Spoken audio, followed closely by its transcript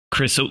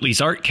Chris Oatley's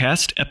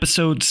ArtCast,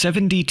 episode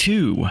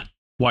 72,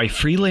 Why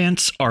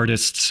Freelance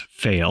Artists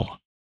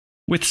Fail.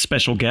 With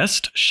special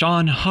guest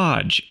Sean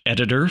Hodge,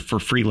 editor for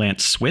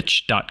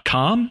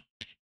freelanceswitch.com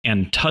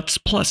and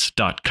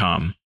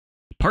tutsplus.com.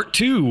 Part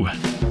 2.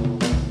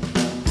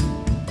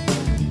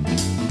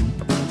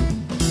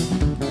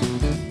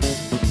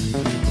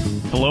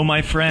 Hello,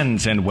 my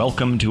friends, and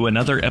welcome to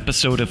another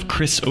episode of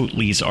Chris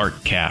Oatley's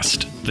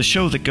ArtCast, the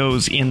show that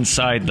goes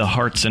inside the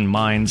hearts and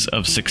minds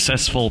of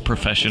successful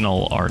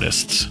professional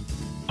artists.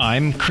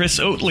 I'm Chris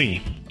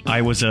Oatley.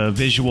 I was a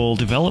visual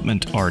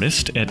development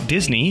artist at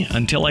Disney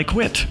until I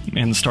quit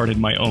and started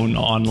my own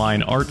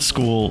online art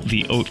school,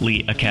 the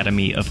Oatley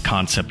Academy of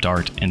Concept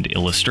Art and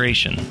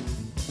Illustration.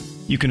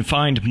 You can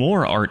find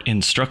more art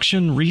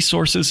instruction,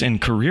 resources, and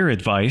career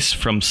advice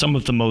from some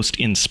of the most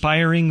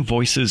inspiring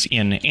voices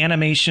in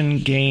animation,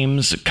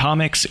 games,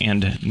 comics,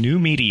 and new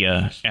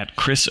media at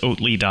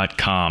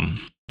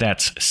chrisoatley.com.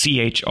 That's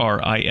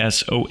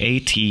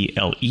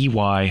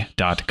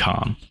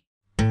chrisoatley.com.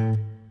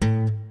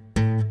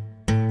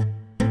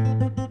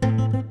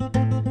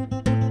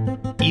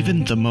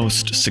 Even the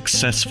most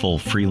successful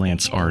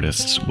freelance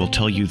artists will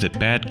tell you that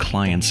bad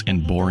clients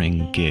and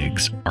boring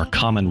gigs are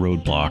common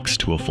roadblocks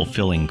to a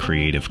fulfilling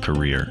creative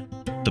career.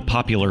 The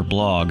popular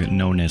blog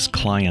known as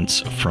Clients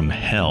from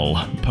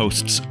Hell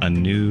posts a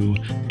new,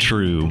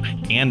 true,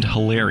 and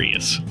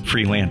hilarious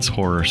freelance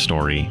horror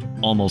story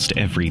almost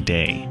every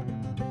day.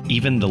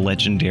 Even the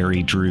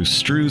legendary Drew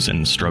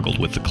Struzan struggled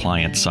with the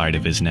client side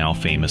of his now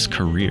famous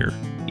career.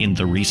 In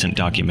the recent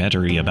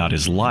documentary about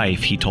his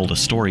life, he told a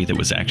story that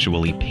was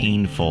actually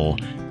painful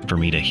for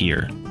me to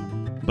hear.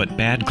 But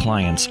bad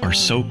clients are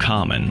so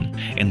common,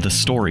 and the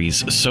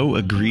stories so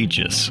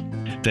egregious,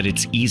 that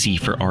it's easy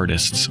for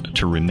artists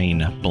to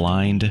remain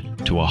blind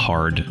to a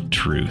hard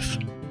truth.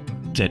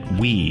 That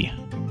we,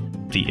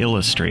 the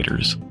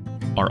illustrators,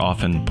 are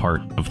often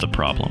part of the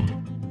problem.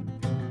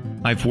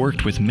 I've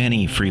worked with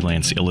many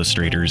freelance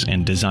illustrators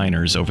and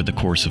designers over the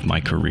course of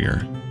my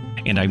career,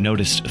 and I've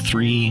noticed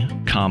 3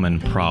 common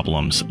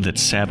problems that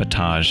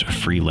sabotage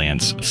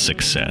freelance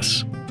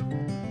success.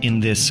 In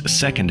this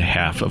second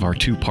half of our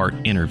 2-part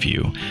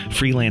interview,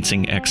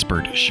 freelancing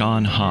expert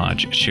Sean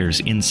Hodge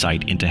shares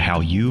insight into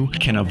how you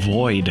can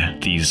avoid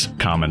these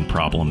common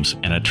problems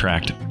and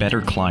attract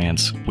better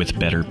clients with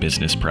better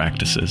business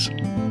practices.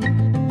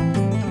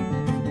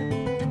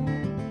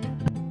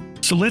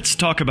 So let's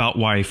talk about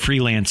why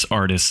freelance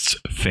artists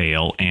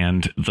fail.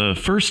 And the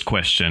first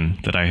question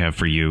that I have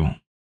for you,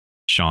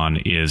 Sean,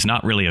 is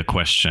not really a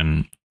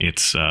question.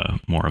 It's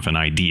more of an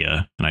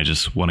idea, and I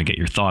just want to get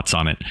your thoughts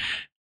on it.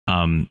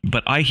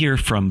 But I hear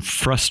from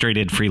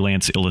frustrated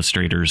freelance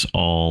illustrators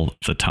all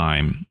the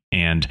time,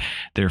 and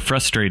they're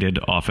frustrated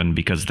often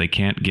because they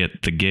can't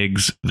get the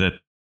gigs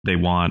that they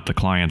want, the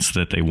clients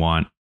that they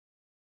want.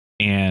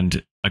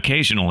 And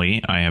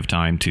occasionally I have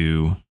time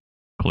to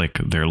click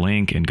their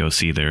link and go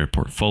see their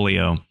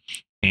portfolio.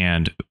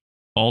 And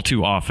all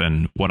too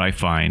often, what I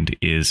find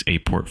is a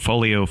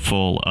portfolio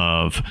full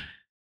of,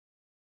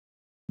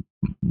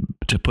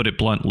 to put it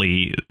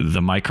bluntly,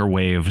 the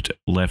microwaved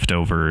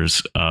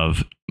leftovers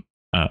of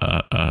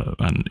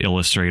an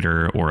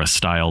illustrator or a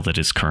style that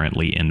is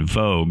currently in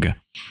vogue.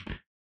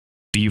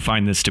 Do you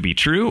find this to be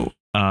true?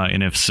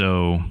 And if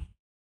so,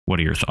 what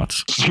are your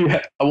thoughts?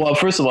 Yeah. Well,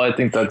 first of all, I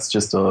think that's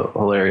just a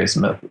hilarious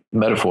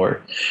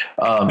metaphor.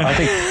 I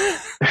think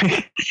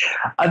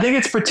I think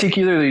it's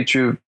particularly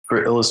true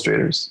for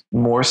illustrators,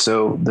 more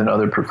so than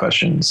other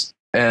professions.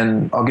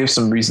 And I'll give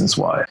some reasons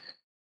why.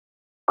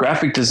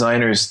 Graphic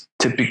designers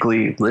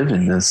typically live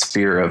in this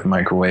sphere of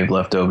microwave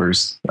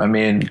leftovers. I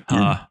mean,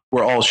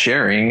 we're all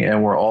sharing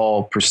and we're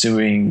all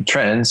pursuing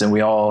trends, and we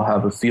all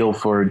have a feel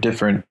for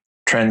different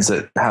trends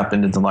that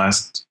happened in the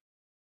last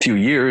few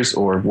years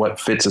or what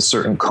fits a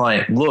certain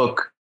client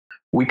look.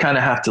 We kind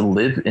of have to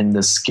live in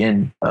the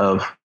skin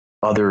of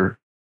other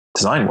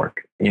design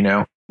work, you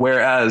know,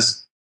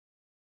 whereas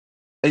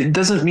it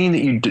doesn't mean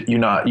that you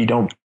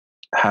don't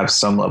have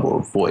some level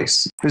of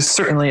voice. There's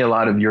certainly a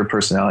lot of your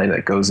personality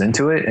that goes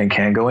into it and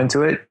can go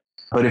into it.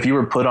 But if you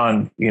were put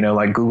on, you know,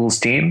 like Google's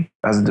team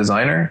as a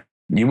designer,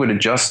 you would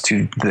adjust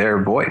to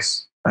their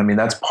voice. I mean,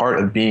 that's part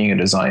of being a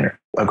designer,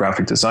 a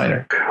graphic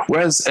designer.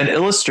 Whereas an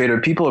illustrator,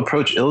 people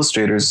approach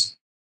illustrators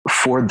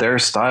for their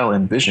style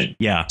and vision.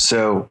 Yeah.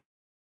 So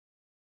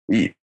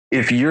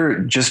if you're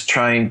just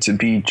trying to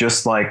be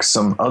just like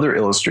some other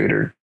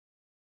illustrator,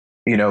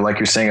 you know, like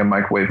you're saying, a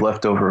microwave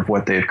leftover of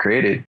what they've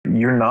created,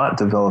 you're not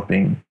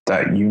developing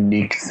that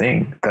unique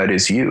thing that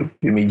is you.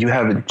 I mean, you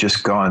haven't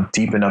just gone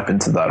deep enough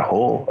into that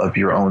hole of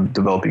your own,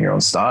 developing your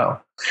own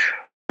style.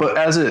 But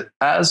as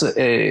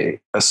a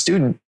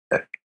student,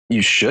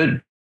 you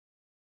should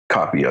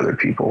copy other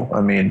people.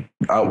 I mean,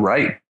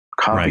 outright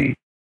copy, right.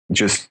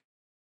 Just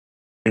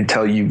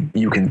until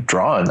you can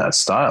draw in that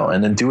style,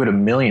 and then do it a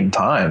million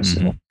times.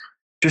 Mm-hmm.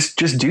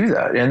 Just do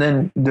that, and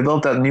then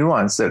develop that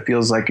nuance that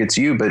feels like it's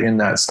you, but in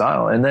that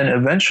style. And then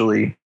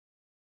eventually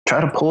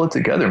try to pull it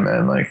together,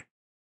 man. Like,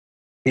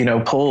 you know,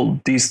 pull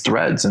these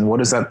threads, and what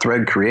does that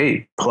thread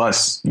create?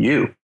 Plus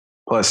you,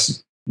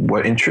 plus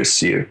what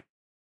interests you,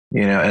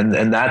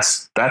 and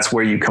that's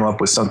where you come up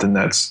with something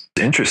that's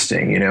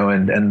interesting,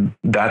 and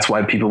that's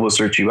why people will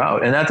search you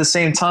out. And at the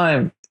same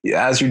time,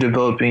 as you're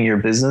developing your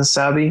business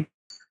savvy,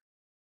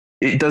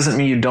 it doesn't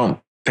mean you don't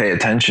pay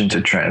attention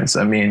to trends.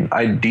 I mean,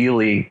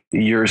 ideally,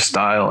 your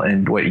style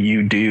and what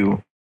you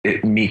do,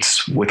 it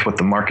meets with what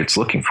the market's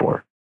looking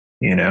for,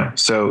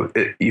 so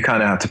you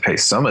kind of have to pay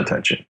some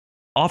attention.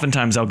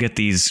 Oftentimes I'll get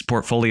these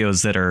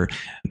portfolios that are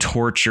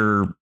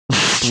torture,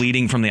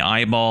 bleeding from the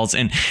eyeballs.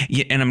 And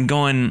I'm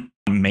going,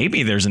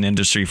 maybe there's an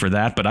industry for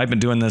that, but I've been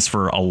doing this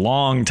for a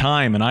long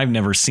time and I've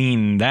never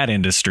seen that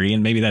industry.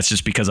 And maybe that's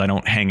just because I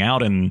don't hang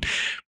out in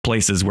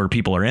places where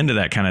people are into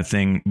that kind of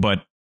thing.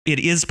 But it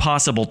is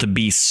possible to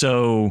be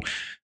so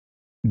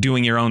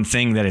doing your own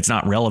thing that it's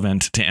not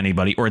relevant to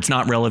anybody, or it's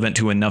not relevant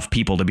to enough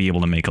people to be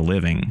able to make a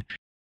living.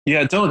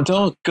 Yeah,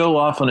 don't go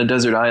off on a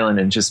desert island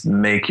and just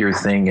make your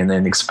thing and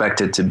then expect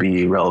it to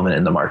be relevant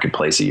in the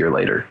marketplace a year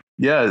later.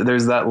 Yeah,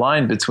 there's that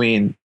line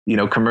between,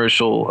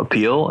 commercial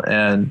appeal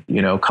and,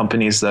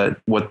 companies that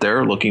what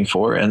they're looking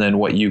for, and then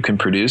what you can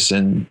produce.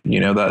 And,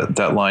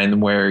 that line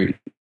where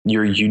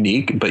you're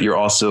unique, but you're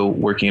also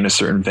working in a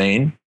certain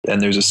vein,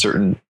 and there's a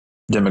certain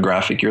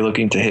demographic you're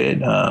looking to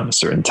hit, a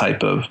certain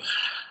type of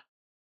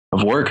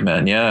work,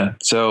 man. Yeah.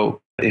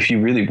 So if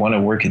you really want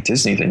to work at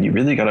Disney, then you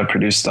really got to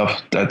produce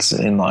stuff that's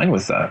in line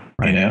with that,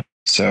 right?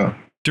 So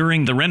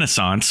during the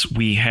Renaissance,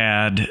 we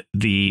had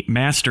the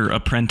master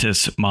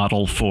apprentice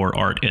model for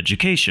art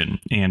education,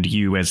 and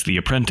you as the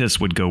apprentice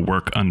would go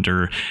work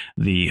under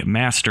the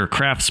master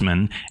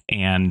craftsman,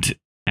 and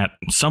at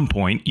some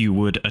point you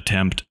would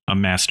attempt a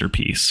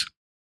masterpiece.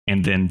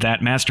 And then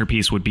that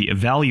masterpiece would be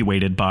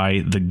evaluated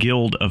by the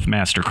Guild of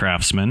Master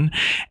Craftsmen.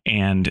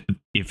 And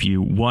if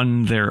you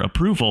won their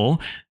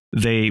approval,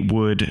 they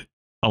would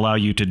allow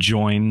you to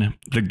join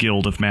the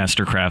Guild of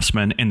Master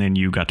Craftsmen. And then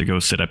you got to go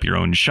set up your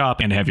own shop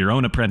and have your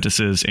own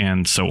apprentices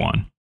and so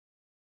on.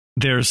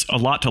 There's a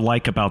lot to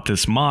like about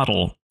this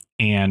model.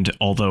 And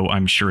although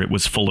I'm sure it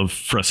was full of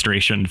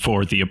frustration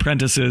for the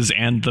apprentices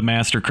and the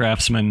master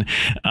craftsmen,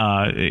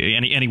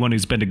 anyone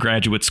who's been to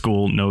graduate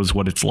school knows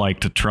what it's like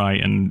to try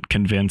and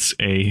convince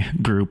a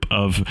group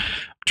of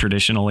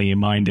traditionally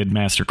minded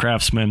master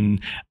craftsmen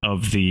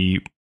of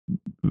the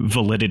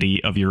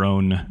validity of your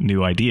own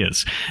new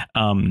ideas.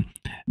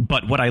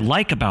 But what I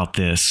like about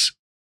this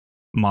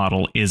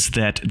model is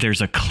that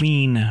there's a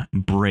clean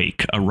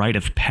break, a rite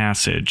of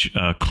passage,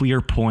 a clear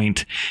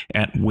point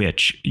at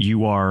which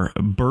you are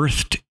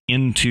birthed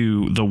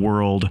into the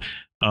world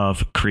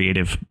of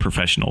creative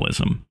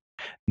professionalism.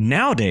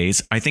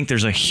 Nowadays, I think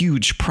there's a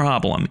huge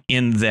problem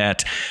in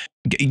that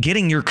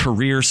getting your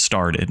career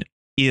started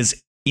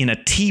is in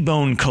a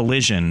T-bone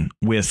collision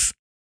with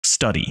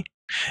study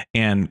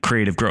and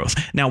creative growth.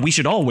 Now, we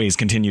should always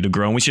continue to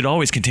grow and we should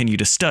always continue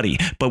to study.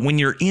 But when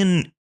you're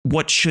in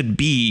what should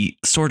be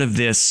sort of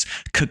this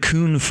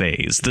cocoon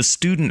phase, the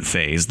student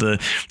phase, the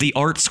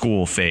art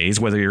school phase,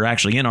 whether you're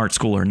actually in art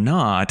school or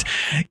not,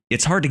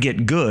 it's hard to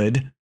get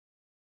good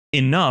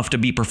enough to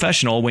be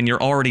professional when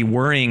you're already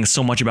worrying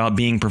so much about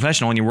being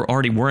professional, and you were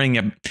already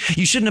worrying.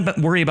 You shouldn't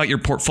worry about your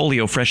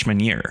portfolio freshman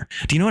year.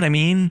 Do you know what I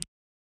mean?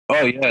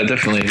 Oh, yeah,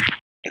 definitely.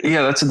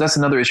 Yeah, that's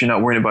another issue,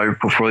 not worrying about your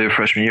portfolio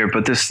freshman year.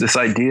 But this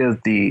idea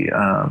of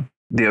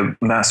the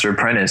master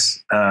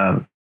apprentice,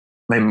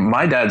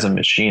 my dad's a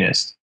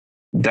machinist.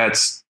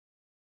 That's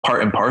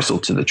part and parcel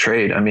to the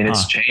trade. I mean,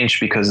 it's changed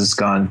because it's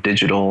gone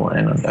digital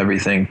and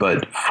everything.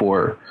 But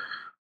for,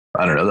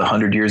 I don't know, the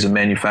 100 years of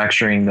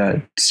manufacturing that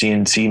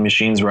CNC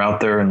machines were out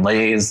there, and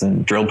lathes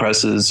and drill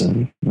presses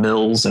and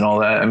mills and all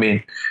that. I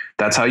mean,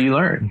 that's how you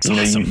learn.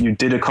 Awesome. You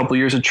did a couple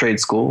years of trade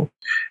school,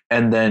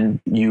 and then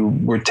you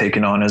were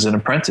taken on as an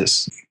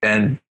apprentice.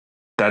 And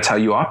that's how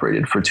you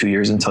operated for 2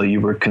 years until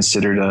you were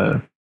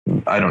considered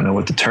I don't know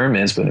what the term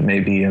is, but it may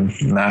be a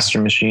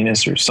master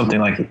machinist or something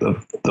like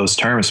those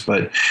terms.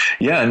 But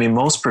yeah, I mean,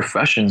 most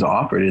professions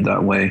operated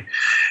that way,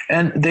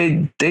 and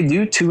they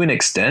do to an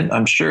extent.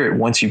 I'm sure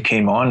once you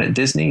came on at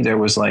Disney, there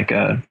was like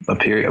a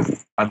period.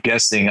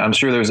 I'm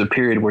sure there was a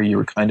period where you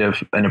were kind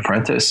of an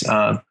apprentice.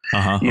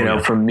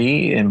 For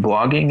me in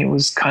blogging, it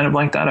was kind of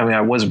like that. I mean,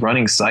 I was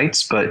running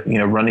sites, but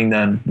running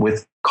them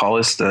with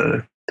Collis,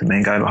 the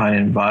main guy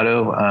behind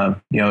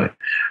Envato,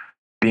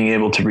 being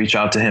able to reach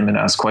out to him and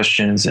ask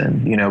questions,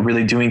 and,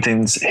 really doing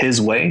things his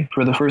way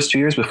for the first 2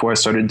 years before I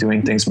started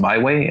doing things my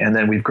way. And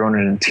then we've grown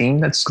in a team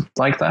that's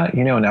like that,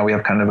 now we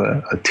have kind of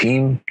a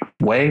team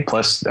way,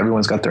 plus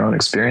everyone's got their own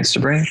experience to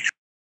bring.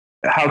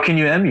 How can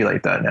you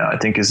emulate that now, I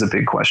think, is a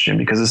big question,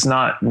 because it's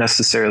not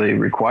necessarily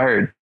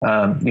required.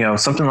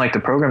 Something like the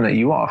program that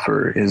you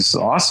offer is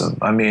awesome.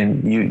 I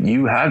mean,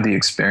 you have the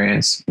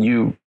experience,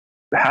 you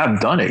have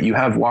done it, you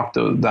have walked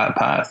that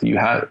path,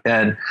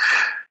 and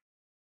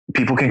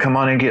people can come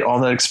on and get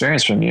all that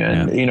experience from you.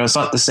 And, it's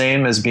not the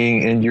same as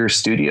being in your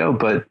studio,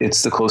 but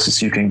it's the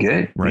closest you can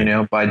get,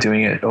 right, by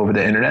doing it over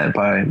the internet,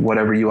 by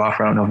whatever you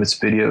offer. I don't know if it's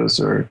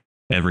videos or,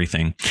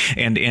 everything.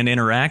 And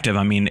interactive,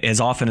 I mean,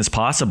 as often as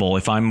possible.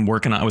 If I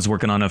was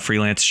working on a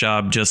freelance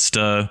job just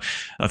a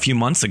few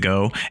months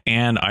ago,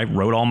 and I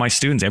wrote all my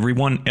students,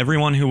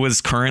 everyone who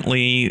was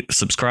currently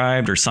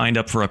subscribed or signed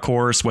up for a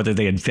course, whether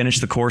they had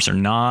finished the course or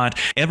not,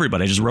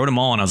 everybody, I just wrote them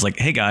all. And I was like,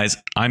 hey guys,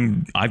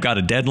 I've got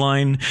a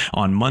deadline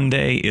on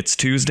Monday. It's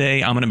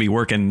Tuesday. I'm going to be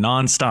working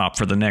nonstop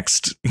for the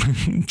next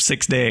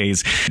 6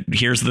 days.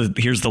 Here's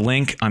the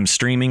link. I'm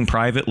streaming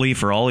privately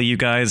for all of you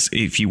guys.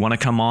 If you want to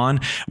come on,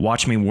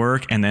 watch me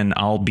work, and then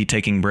I'll be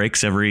taking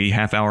breaks every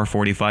half hour,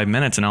 45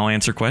 minutes, and I'll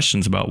answer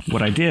questions about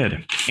what I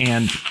did.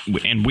 And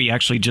we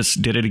actually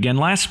just did it again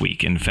last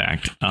week, in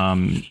fact.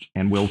 And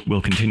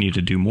we'll continue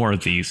to do more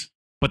of these.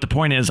 But the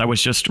point is, I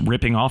was just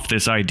ripping off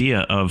this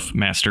idea of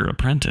master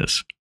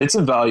apprentice. It's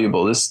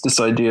invaluable. This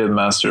idea of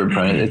master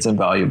apprentice, it's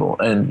invaluable.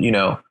 And,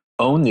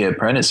 own the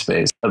apprentice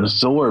phase,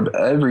 absorb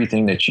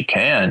everything that you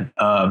can.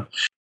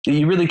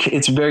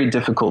 It's very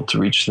difficult to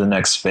reach the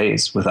next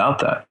phase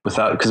because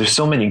there's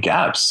so many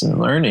gaps in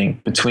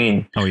learning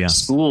between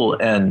school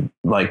and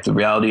like the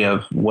reality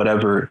of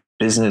whatever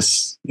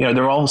business,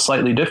 they're all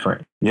slightly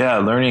different. Yeah.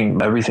 Learning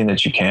everything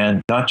that you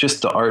can, not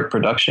just the art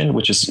production,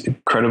 which is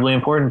incredibly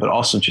important, but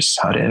also just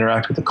how to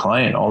interact with the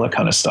client, all that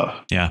kind of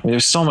stuff. Yeah. I mean,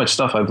 there's so much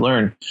stuff I've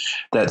learned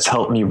that's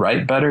helped me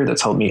write better,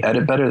 that's helped me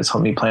edit better, that's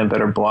helped me plan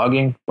better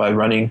blogging by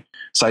running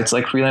sites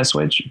like Freelance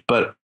Witch.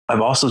 But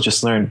I've also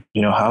just learned,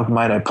 how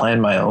might I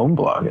plan my own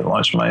blog and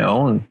launch my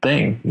own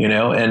thing,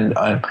 and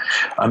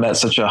I'm at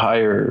such a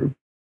higher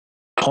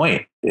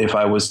point if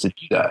I was to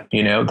do that,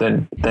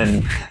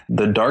 than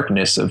the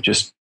darkness of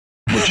just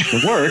which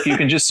can work. You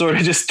can just sort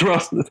of just throw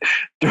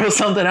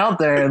something out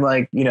there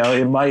and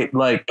it might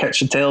like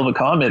catch a tail of a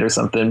comet or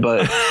something.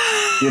 But,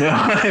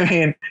 I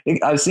mean,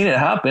 I've seen it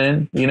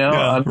happen,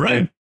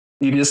 right.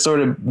 You just sort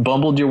of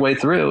bumbled your way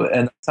through,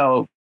 and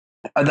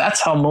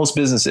that's how most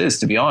business is,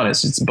 to be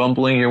honest. It's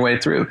bumbling your way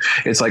through.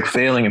 It's like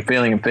failing and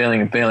failing and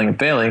failing and failing and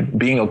failing,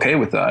 being okay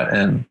with that.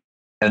 And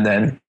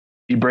then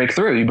you break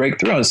through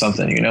on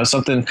something,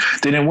 something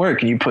didn't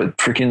work and you put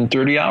freaking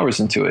 30 hours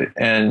into it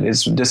and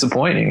it's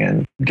disappointing,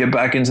 and get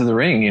back into the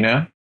ring,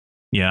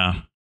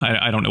 Yeah.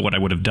 I don't know what I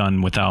would have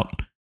done without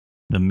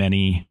the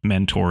many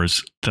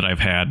mentors that I've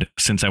had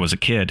since I was a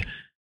kid.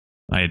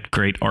 I had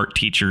great art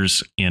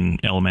teachers in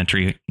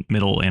elementary,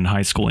 middle, and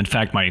high school. In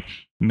fact, my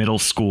middle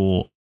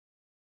school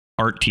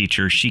art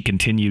teacher, she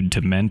continued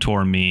to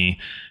mentor me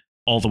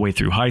all the way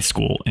through high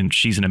school, and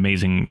she's an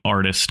amazing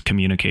artist,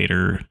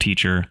 communicator,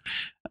 teacher,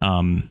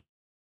 and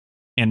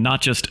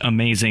not just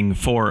amazing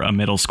for a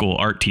middle school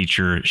art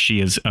teacher. She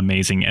is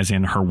amazing as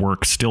in her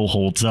work still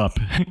holds up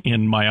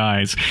in my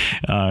eyes.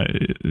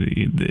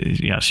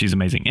 Yeah, she's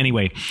amazing.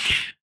 Anyway,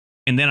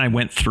 and then I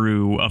went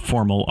through a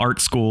formal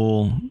art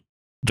school,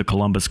 the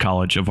Columbus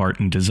College of Art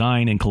and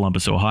Design in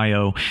Columbus,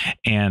 Ohio,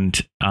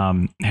 and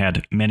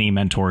had many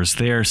mentors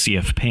there.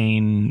 C.F.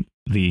 Payne,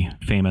 the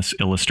famous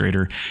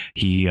illustrator,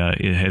 he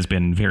has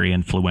been very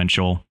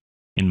influential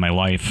in my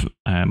life,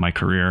 my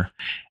career.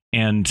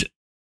 And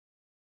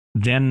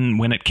then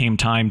when it came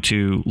time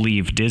to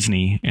leave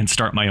Disney and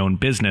start my own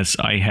business,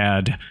 I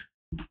had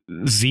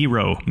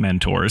zero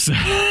mentors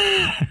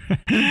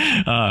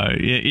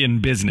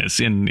in business,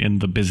 in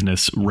the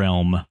business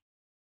realm.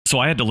 So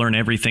I had to learn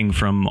everything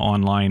from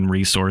online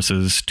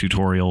resources,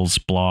 tutorials,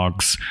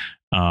 blogs,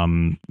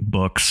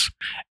 books,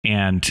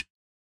 and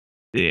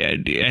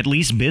at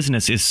least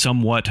business is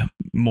somewhat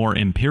more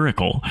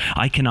empirical.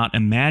 I cannot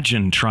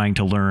imagine trying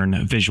to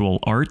learn visual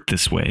art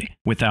this way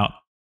without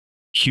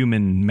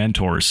human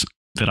mentors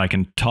that I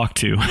can talk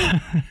to.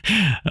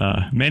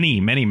 Many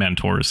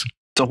mentors.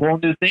 It's a whole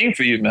new thing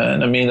for you,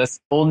 man. I mean, that's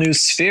a whole new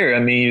sphere. I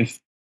mean,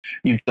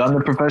 you've done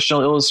the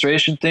professional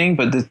illustration thing,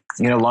 but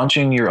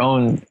launching your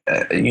own,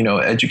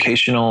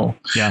 educational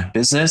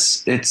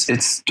business,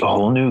 it's a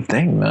whole new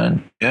thing,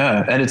 man.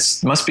 Yeah. And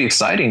must be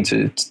exciting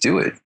to do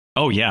it.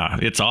 Oh yeah.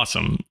 It's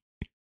awesome.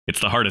 It's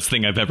the hardest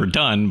thing I've ever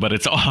done, but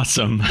it's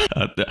awesome.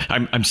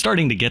 I'm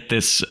starting to get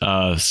this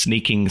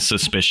sneaking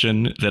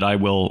suspicion that I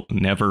will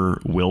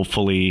never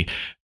willfully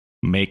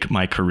make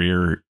my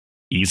career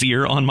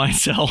easier on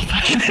myself.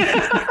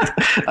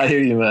 I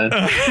hear you,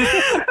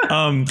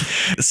 man.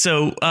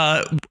 So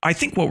I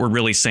think what we're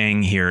really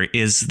saying here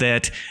is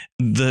that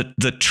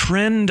the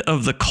trend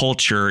of the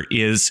culture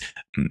is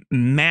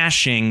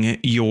mashing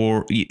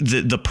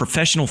the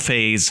professional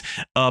phase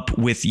up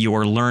with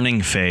your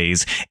learning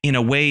phase in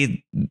a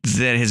way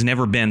that has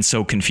never been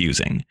so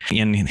confusing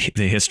in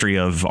the history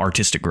of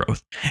artistic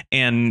growth.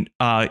 And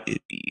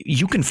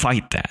you can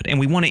fight that. And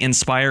we want to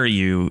inspire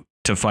you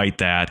to fight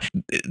that.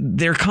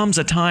 There comes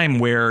a time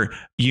where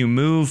you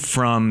move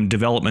from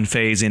development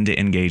phase into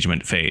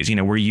engagement phase,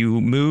 where you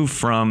move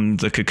from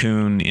the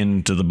cocoon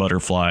into the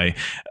butterfly.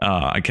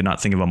 I cannot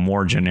think of a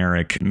more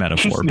generic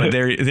metaphor, but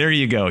there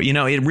you go.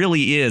 It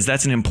really is.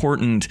 That's an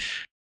important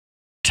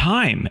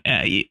time.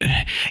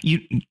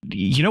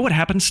 You know what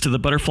happens to the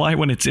butterfly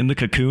when it's in the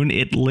cocoon?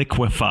 It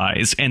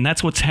liquefies. And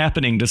that's what's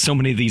happening to so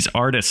many of these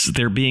artists.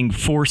 They're being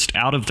forced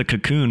out of the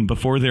cocoon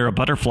before they're a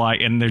butterfly,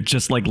 and they're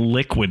just like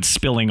liquid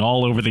spilling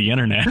all over the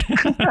internet.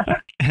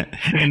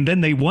 And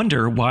then they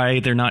wonder why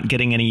they're not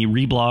getting any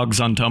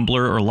reblogs on Tumblr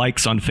or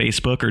likes on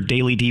Facebook or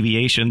daily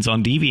deviations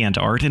on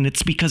DeviantArt. And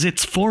it's because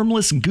it's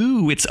formless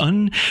goo. It's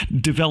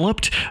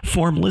undeveloped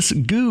formless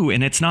goo,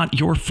 and it's not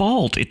your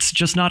fault. It's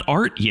just not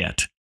art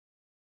yet.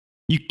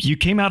 You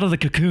came out of the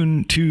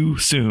cocoon too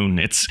soon.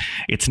 It's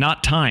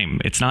not time.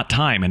 It's not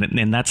time.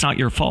 And that's not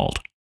your fault.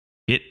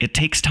 It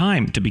takes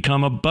time to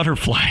become a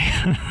butterfly.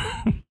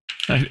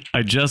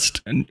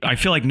 I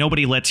feel like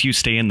nobody lets you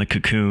stay in the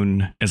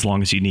cocoon as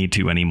long as you need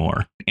to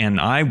anymore. And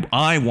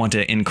I want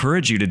to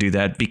encourage you to do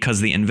that,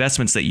 because the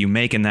investments that you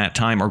make in that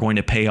time are going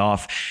to pay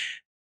off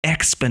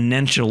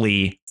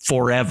exponentially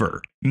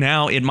forever.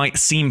 Now, it might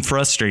seem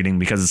frustrating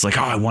because it's like,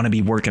 oh, I want to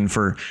be working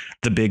for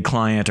the big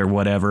client or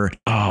whatever.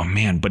 Oh,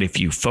 man. But if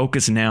you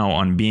focus now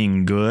on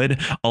being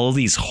good, all of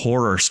these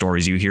horror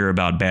stories you hear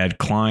about bad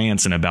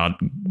clients and about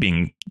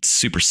being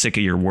super sick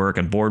of your work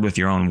and bored with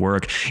your own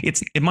work, it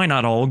might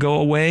not all go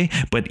away,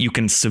 but you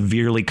can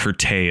severely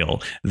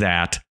curtail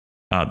that.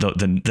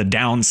 The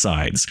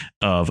downsides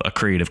of a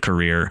creative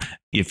career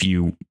if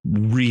you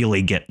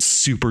really get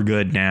super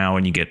good now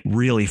and you get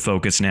really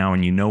focused now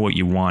and you know what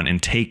you want,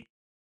 and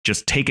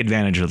just take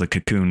advantage of the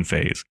cocoon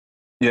phase.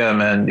 Yeah,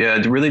 man. Yeah,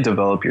 to really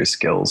develop your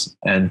skills,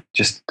 and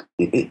just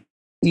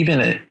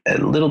even a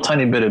little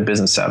tiny bit of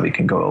business savvy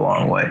can go a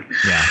long way.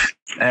 Yeah.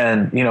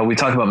 And, we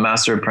talk about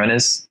master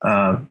apprentice,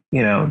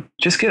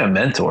 just get a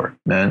mentor,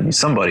 man,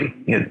 somebody,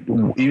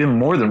 even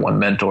more than one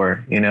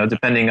mentor,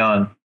 depending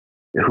on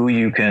who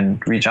you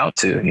can reach out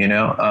to.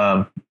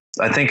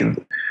 I think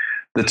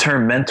the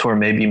term mentor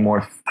may be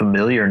more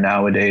familiar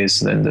nowadays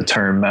than the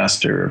term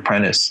master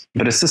apprentice,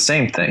 but it's the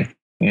same thing,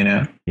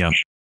 Yeah.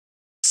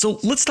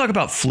 So let's talk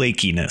about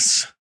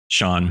flakiness,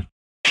 Sean.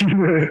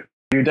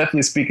 You're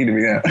definitely speaking to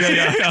me now.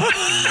 Yeah.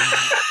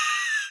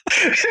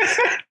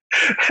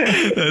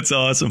 That's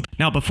awesome.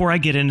 Now, before I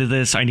get into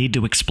this, I need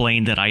to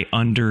explain that I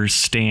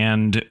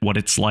understand what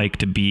it's like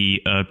to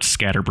be a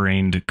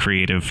scatterbrained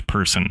creative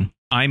person.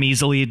 I'm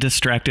easily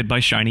distracted by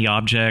shiny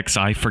objects.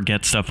 I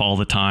forget stuff all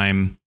the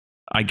time.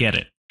 I get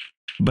it.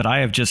 But I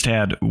have just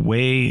had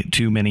way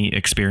too many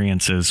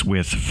experiences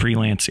with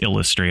freelance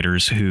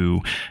illustrators who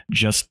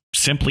just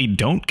simply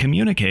don't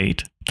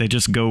communicate. They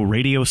just go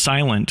radio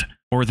silent,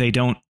 or they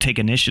don't take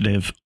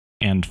initiative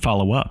and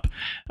follow up.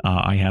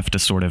 I have to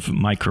sort of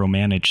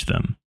micromanage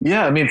them.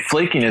 Yeah, I mean,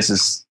 flakiness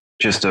is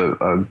just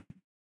a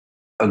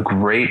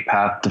great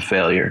path to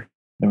failure.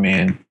 I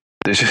mean,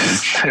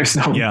 there's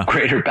no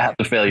greater path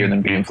to failure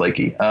than being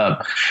flaky.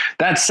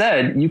 That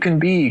said, you can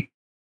be,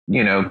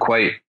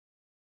 quite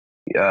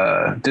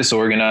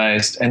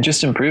disorganized and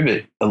just improve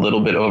it a little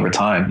bit over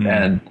time. Mm-hmm.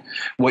 And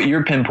what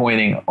you're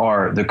pinpointing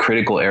are the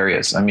critical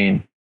areas. I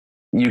mean,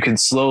 you can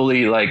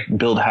slowly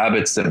build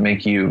habits that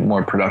make you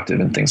more productive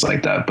and things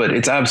like that. But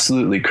it's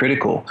absolutely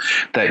critical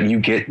that you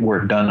get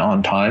work done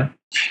on time.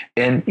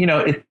 And,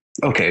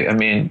 okay. I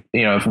mean,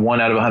 if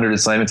 1 out of 100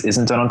 assignments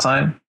isn't done on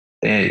time,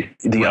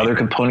 the other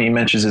component you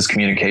mentioned is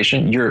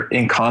communication. You're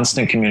in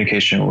constant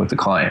communication with the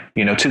client,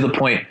 to the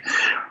point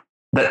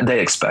that they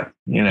expect,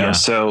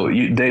 so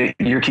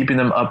you're keeping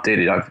them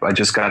updated. I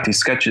just got these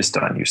sketches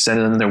done. You're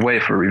sending them their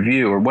way for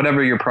review, or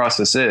whatever your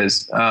process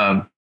is.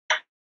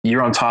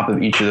 You're on top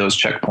of each of those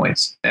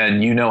checkpoints,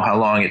 and you know how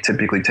long it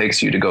typically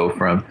takes you to go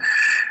from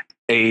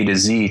A to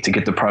Z to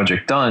get the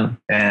project done.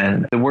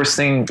 And the worst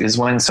thing is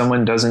when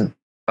someone doesn't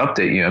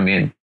update you. I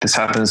mean, this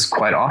happens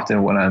quite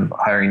often when I'm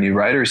hiring new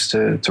writers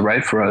to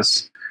write for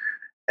us.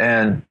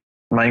 And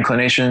my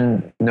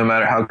inclination, no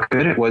matter how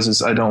good it was,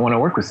 is I don't want to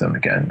work with them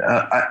again.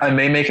 I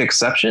may make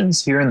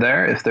exceptions here and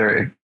there if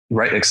they're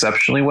write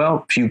exceptionally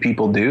well. Few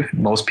people do.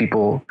 Most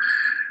people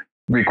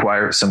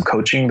require some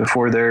coaching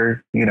before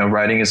their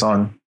writing is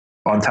on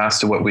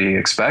task to what we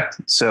expect.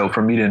 So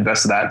for me to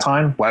invest that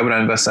time, why would I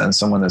invest that in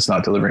someone that's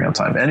not delivering on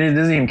time? And it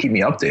doesn't even keep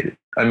me updated.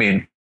 I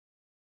mean,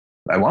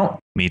 I won't.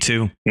 Me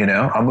too.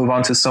 I'll move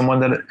on to someone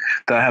that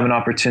I have an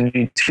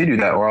opportunity to do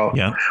that, or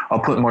I'll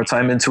put more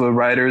time into a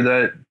writer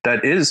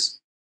that is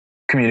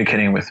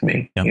communicating with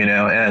me,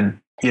 and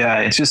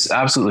it's just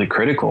absolutely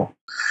critical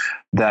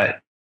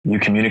that you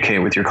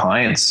communicate with your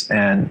clients.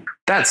 And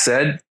that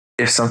said,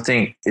 if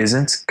something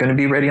isn't going to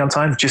be ready on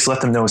time, just let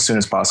them know as soon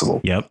as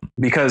possible. Yep.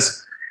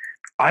 Because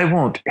I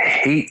won't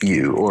hate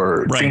you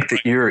or think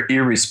that you're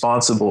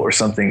irresponsible or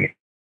something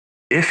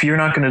if you're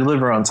not going to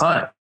deliver on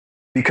time,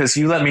 because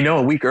you let me know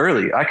a week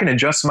early. I can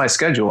adjust my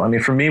schedule. I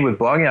mean, for me with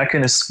blogging, I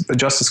can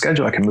adjust the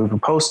schedule. I can move a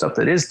post up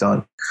that is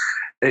done.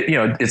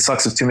 It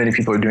sucks if too many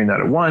people are doing that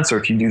at once, or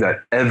if you do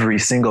that every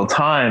single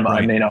time,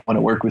 I may not want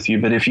to work with you.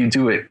 But if you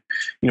do it,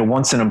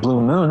 once in a blue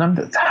moon,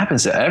 that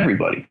happens to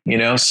everybody,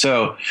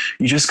 so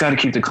you just got to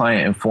keep the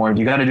client informed.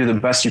 You got to do the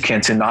best you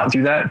can to not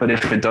do that. But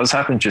if it does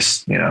happen,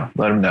 just, let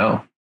them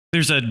know.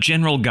 There's a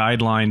general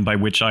guideline by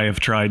which I have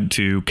tried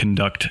to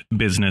conduct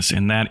business,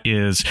 and that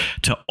is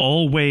to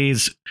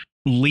always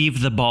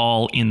leave the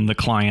ball in the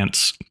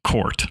client's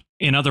court.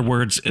 In other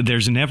words,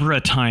 there's never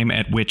a time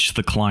at which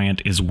the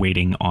client is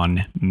waiting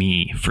on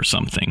me for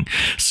something.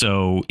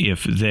 So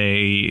if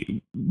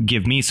they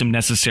give me some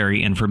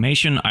necessary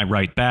information, I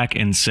write back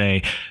and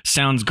say,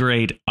 sounds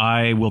great.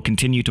 I will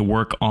continue to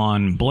work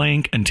on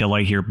blank until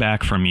I hear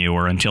back from you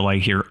or until I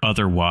hear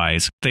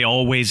otherwise. They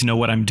always know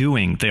what I'm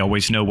doing. They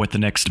always know what the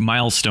next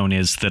milestone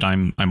is that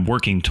I'm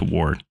working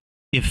toward.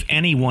 If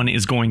anyone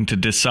is going to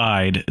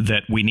decide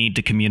that we need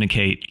to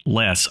communicate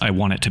less, I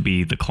want it to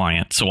be the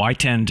client. So I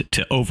tend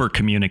to over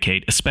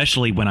communicate,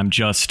 especially when I'm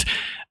just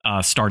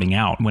starting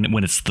out,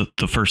 when it's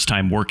the first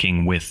time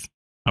working with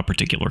a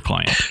particular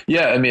client.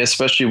 Yeah, I mean,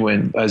 especially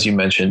when, as you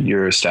mentioned,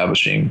 you're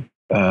establishing,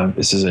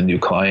 this is a new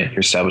client, you're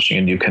establishing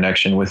a new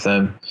connection with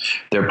them.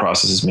 Their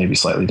process is maybe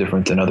slightly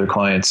different than other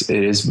clients.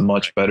 It is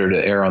much better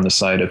to err on the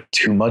side of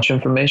too much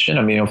information.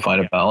 I mean, you'll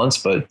find a balance,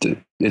 but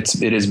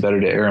it is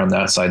better to err on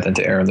that side than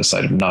to err on the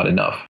side of not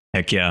enough.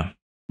 Heck yeah.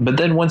 But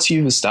then once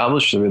you've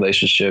established the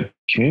relationship,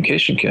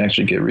 communication can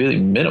actually get really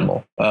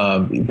minimal.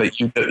 But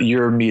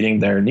you're meeting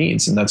their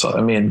needs. And that's all.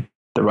 I mean,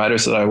 the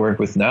writers that I work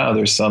with now,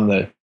 there's some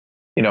that,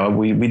 you know,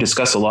 we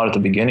discuss a lot at the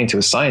beginning to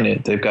assign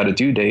it. They've got a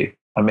due date.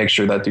 I make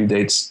sure that due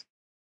date's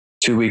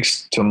 2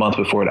 weeks to a month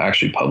before it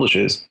actually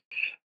publishes.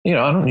 You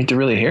know, I don't need to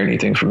really hear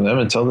anything from them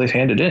until they've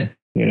handed in,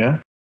 you know?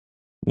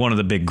 One of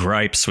the big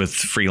gripes with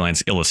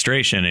freelance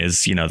illustration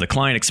is, you know, the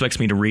client expects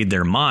me to read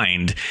their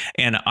mind.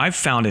 And I've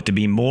found it to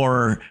be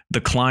more the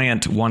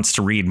client wants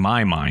to read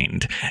my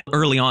mind.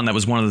 Early on, that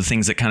was one of the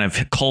things that kind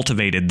of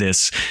cultivated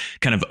this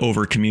kind of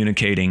over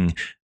communicating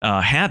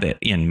habit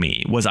in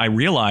me. Was I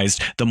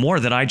realized the more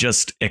that I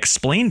just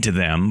explained to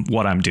them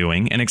what I'm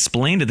doing and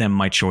explained to them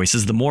my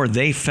choices, the more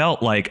they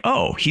felt like,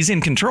 oh, he's in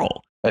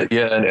control.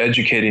 Yeah. And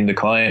educating the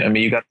client. I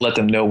mean, you got to let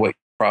them know what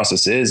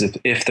process is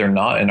if they're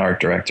not an art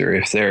director,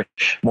 if they're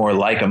more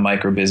like a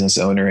micro business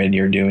owner and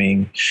you're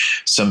doing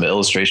some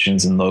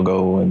illustrations and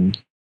logo and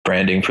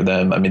branding for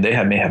them. I mean,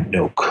 they may have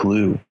no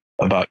clue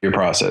about your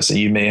process, and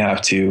you may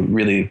have to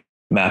really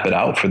map it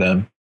out for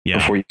them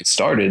before you get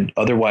started.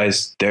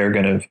 Otherwise, they're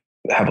going to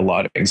have a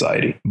lot of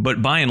anxiety.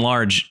 But by and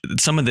large,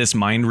 some of this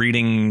mind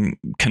reading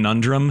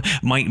conundrum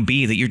might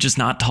be that you're just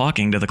not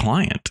talking to the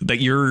client,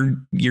 that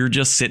you're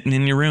just sitting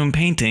in your room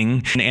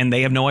painting and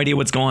they have no idea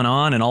what's going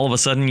on. And all of a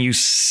sudden you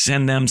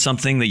send them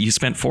something that you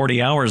spent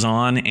 40 hours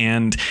on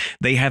and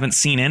they haven't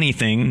seen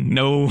anything,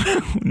 no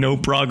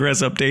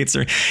progress updates,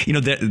 or, you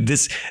know,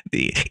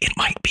 it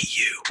might be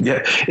you.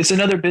 Yeah. It's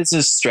another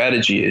business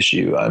strategy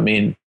issue. I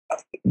mean,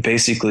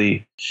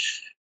 basically,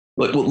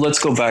 let's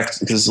go back,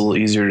 because it's a little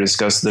easier to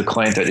discuss the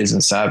client that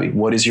isn't savvy.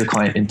 What is your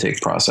client intake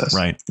process?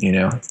 Right. You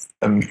know,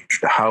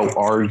 how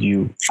are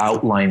you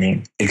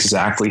outlining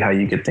exactly how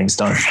you get things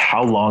done,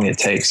 how long it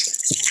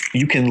takes?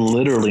 You can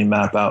literally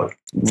map out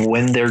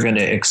when they're going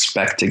to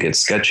expect to get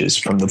sketches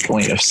from the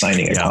point of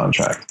signing a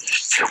contract,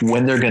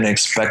 when they're going to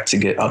expect to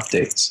get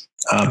updates.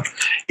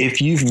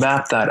 If you've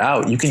mapped that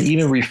out, you can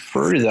even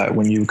refer to that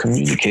when you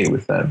communicate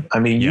with them. I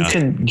mean, you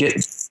can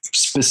get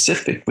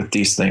specific with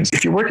these things.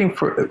 If you're working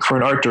for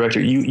an art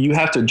director, you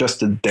have to adjust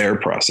to their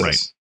process. Right.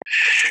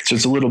 So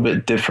it's a little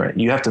bit different.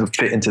 You have to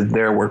fit into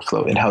their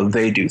workflow and how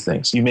they do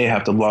things. You may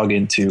have to log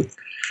into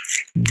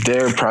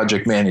their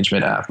project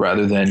management app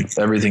rather than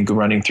everything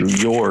running through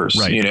yours.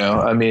 Right. You know,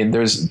 I mean,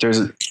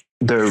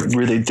 they're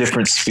really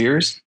different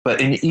spheres,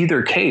 but in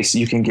either case,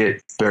 you can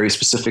get very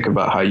specific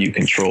about how you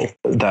control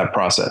that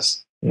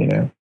process, you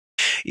know?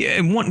 Yeah.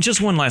 And just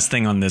one last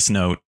thing on this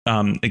note,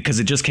 because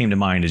it just came to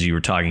mind as you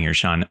were talking here,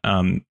 Sean,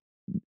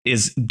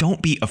 is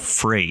don't be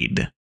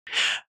afraid.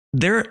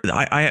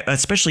 I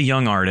especially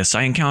young artists,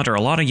 I encounter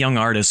a lot of young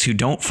artists who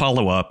don't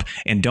follow up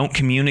and don't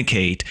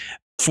communicate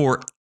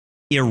for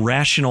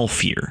irrational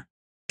fear.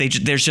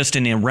 There's just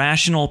an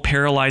irrational,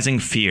 paralyzing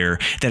fear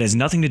that has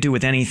nothing to do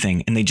with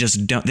anything. And they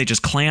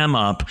just clam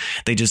up.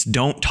 They just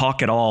don't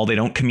talk at all. They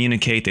don't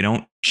communicate. They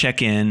don't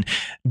check in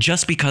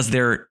just because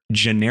they're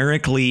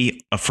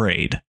generically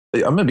afraid.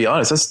 I'm going to be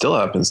honest. That still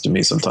happens to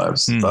me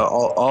sometimes.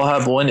 I'll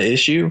have one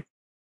issue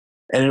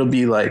and it'll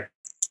be like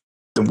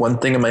the one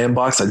thing in my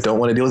inbox I don't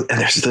want to deal with. And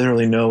there's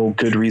literally no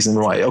good reason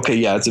why. Okay.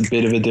 Yeah, it's a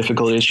bit of a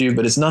difficult issue,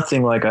 but it's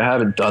nothing like I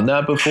haven't done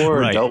that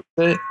before or dealt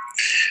with it.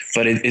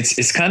 But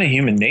it's kind of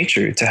human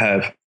nature to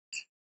have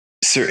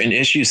certain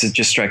issues that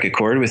just strike a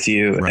chord with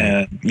you,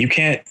 and you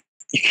can't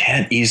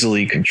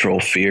easily control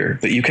fear,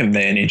 but you can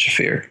manage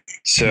fear.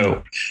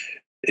 So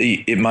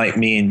it might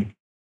mean,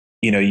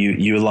 you know,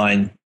 you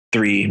align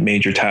 3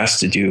 major tasks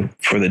to do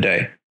for the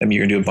day. I mean,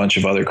 you're gonna do a bunch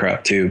of other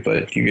crap too,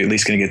 but you're at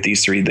least gonna get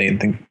these 3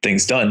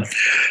 things done.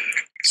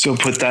 So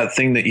put that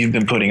thing that you've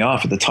been putting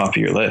off at the top of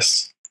your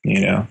list,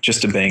 you know,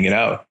 just to bang it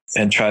out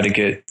and try to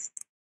get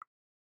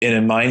in a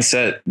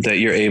mindset that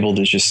you're able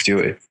to just do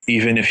it,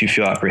 even if you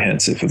feel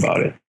apprehensive about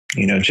it.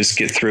 You know, just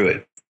get through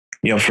it.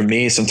 You know, for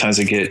me, sometimes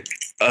I get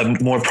a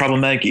more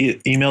problematic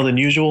email than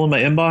usual in my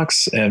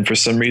inbox, and for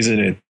some reason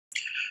it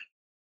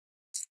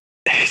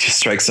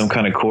strikes some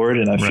kind of chord,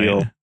 and I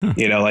feel,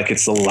 like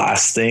it's the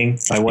last thing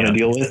I want to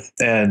deal with.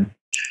 And,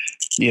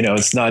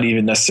 it's not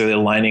even necessarily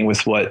aligning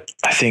with what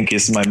I think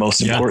is my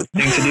most important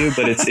thing to do,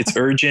 but it's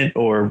urgent,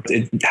 or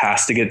it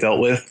has to get dealt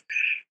with.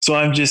 So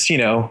I'm just,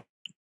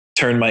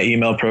 turn my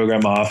email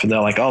program off, and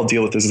then like, I'll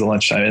deal with this at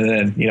lunchtime. And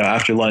then,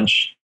 after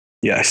lunch,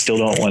 I still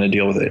don't want to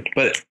deal with it,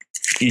 but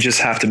you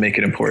just have to make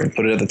it important,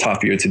 put it at the top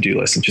of your to-do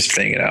list and just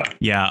bang it out.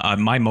 Yeah.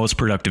 My most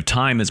productive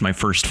time is my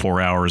first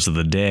 4 hours of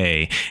the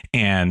day.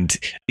 And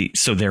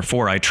so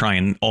therefore I try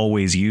and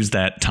always use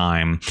that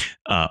time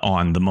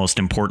on the most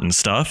important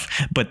stuff.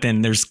 But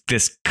then there's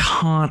this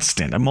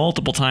constant,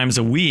 multiple times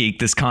a week,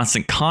 this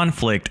constant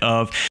conflict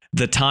of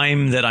the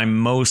time that I'm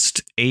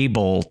most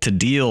able to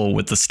deal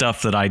with the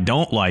stuff that I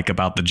don't like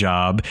about the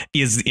job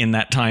is in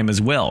that time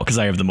as well, because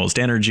I have the most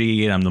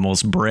energy and I'm the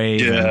most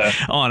brave and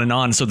on and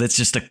on. So that's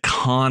just a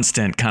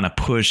constant kind of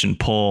push and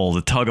pull,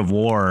 the tug of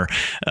war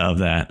of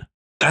that.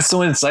 That's so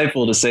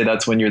insightful to say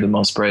that's when you're the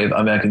most brave.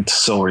 I mean, I can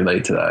so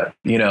relate to that.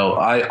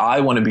 I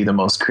want to be the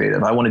most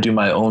creative. I want to do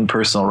my own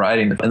personal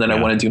writing. And then I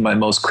want to do my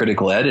most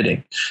critical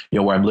editing,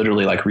 where I'm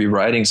literally like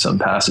rewriting some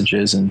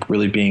passages and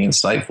really being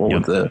insightful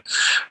with the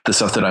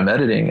stuff that I'm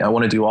editing. I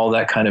want to do all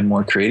that kind of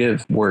more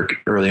creative work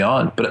early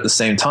on. But at the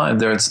same time,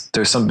 there's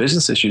some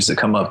business issues that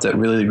come up that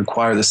really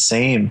require the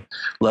same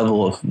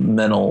level of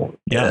mental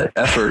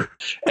effort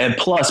and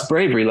plus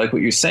bravery, like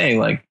what you're saying.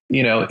 Like,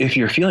 if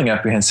you're feeling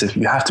apprehensive,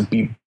 you have to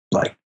be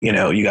like,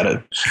 you got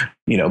to,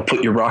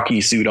 put your Rocky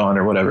suit on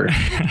or whatever.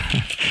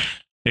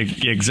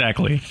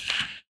 Exactly.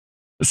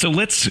 So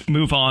let's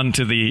move on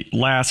to the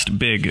last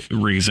big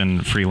reason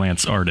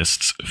freelance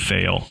artists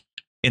fail.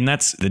 And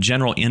that's the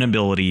general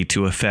inability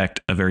to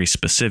affect a very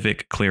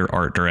specific, clear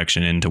art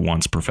direction into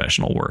one's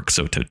professional work.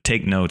 So to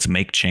take notes,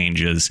 make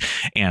changes,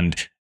 and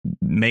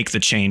make the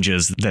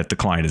changes that the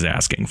client is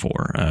asking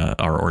for,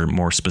 or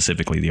more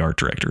specifically, the art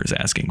director is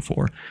asking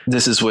for.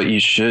 This is what you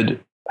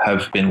should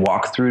have been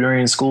walked through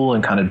during school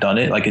and kind of done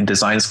it. Like in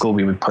design school,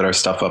 we would put our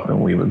stuff up and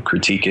we would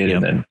critique it.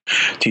 And then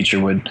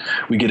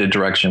we get a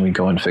direction, we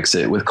go and fix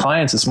it. With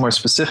clients, it's more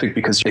specific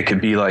because it could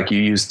be like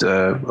you used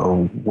a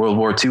World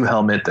War II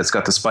helmet that's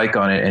got the spike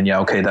on it. And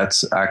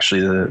that's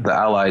actually the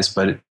Allies,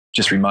 but it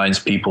just reminds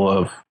people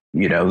of,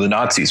 the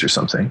Nazis or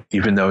something,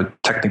 even though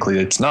technically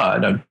it's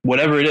not.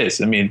 Whatever it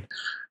is. I mean,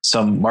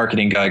 some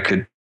marketing guy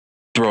could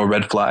throw a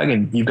red flag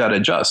and you've got to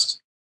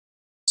adjust.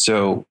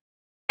 So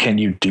can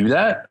you do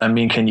that? I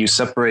mean, can you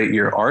separate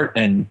your art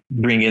and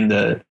bring in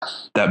that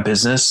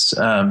business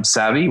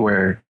savvy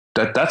where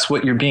that's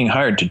what you're being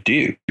hired to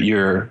do?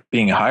 You're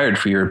being hired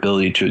for your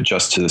ability to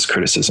adjust to this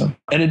criticism.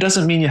 And it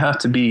doesn't mean you have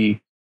to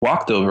be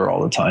walked over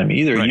all the time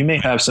either. Right. You may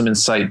have some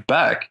insight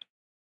back,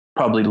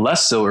 probably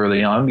less so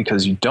early on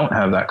because you don't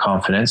have that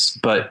confidence,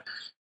 but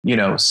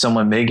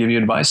someone may give you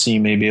advice and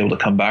you may be able to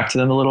come back to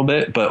them a little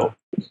bit, but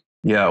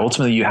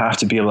ultimately you have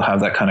to be able to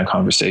have that kind of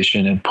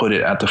conversation and put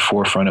it at the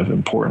forefront of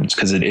importance,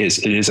 because it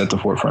is at the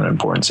forefront of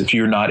importance. If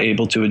you're not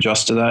able to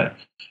adjust to that,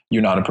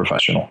 you're not a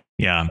professional.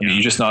 Yeah.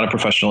 You're just not a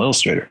professional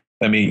illustrator.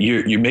 I mean,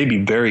 you may be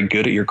very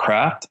good at your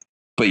craft,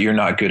 but you're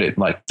not good at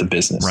like the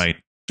business. Right.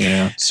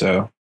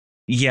 So.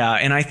 Yeah.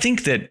 And I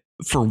think that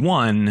for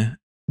one,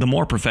 the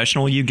more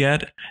professional you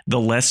get, the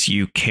less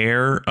you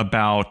care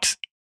about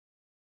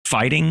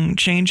fighting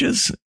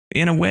changes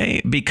in a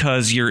way,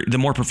 because the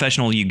more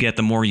professional you get,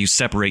 the more you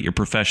separate your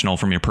professional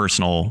from your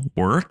personal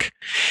work.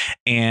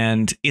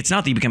 And it's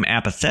not that you become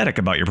apathetic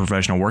about your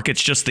professional work.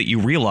 It's just that you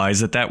realize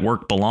that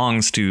work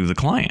belongs to the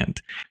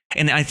client.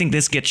 And I think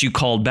this gets you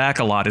called back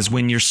a lot, is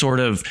when you're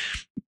sort of,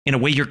 in a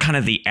way, you're kind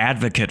of the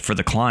advocate for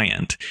the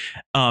client.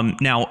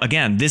 Now,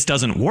 again, this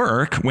doesn't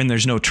work when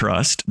there's no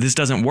trust. This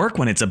doesn't work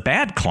when it's a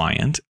bad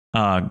client.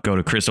 Go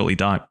to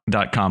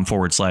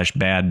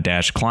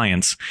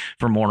chrisotley.com/bad-clients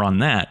for more on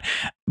that.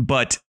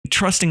 But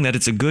trusting that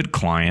it's a good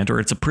client, or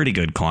it's a pretty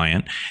good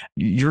client,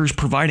 you're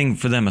providing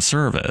for them a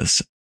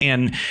service.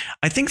 And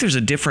I think there's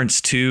a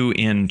difference too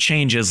in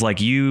changes like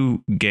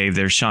you gave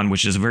there, Sean,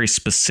 which is a very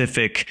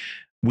specific,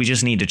 we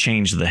just need to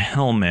change the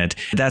helmet.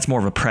 That's more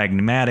of a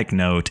pragmatic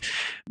note.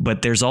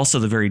 But there's also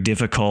the very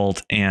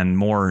difficult and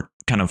more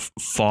kind of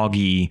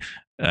foggy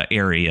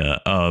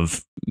area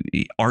of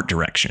art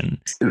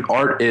direction.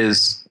 Art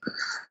is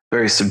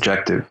very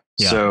subjective.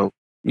 Yeah. So,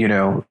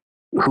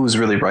 who's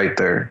really right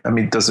there? I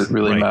mean, does it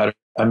really matter?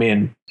 I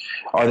mean,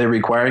 are they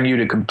requiring you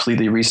to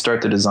completely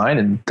restart the design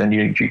and then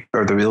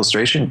or the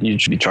illustration? You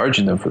should be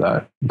charging them for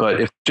that.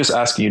 But if just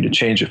asking you to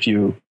change a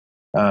few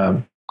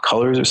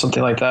colors or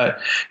something like that,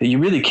 you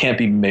really can't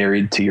be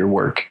married to your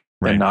work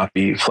and not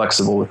be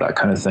flexible with that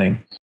kind of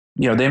thing.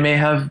 They may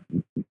have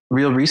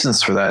real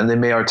reasons for that, and they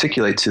may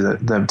articulate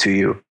them to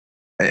you.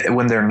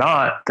 When they're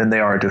not, then they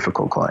are a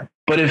difficult client.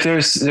 But if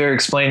they're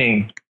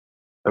explaining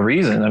a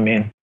reason, I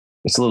mean,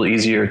 it's a little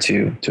easier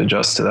to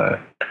adjust to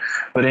that.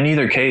 But in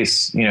either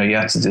case, you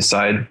have to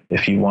decide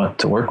if you want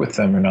to work with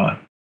them or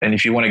not, and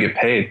if you want to get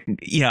paid.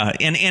 Yeah,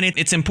 and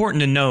it's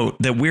important to note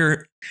that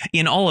we're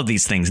In all of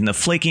these things, in the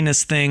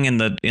flakiness thing, in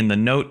the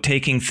note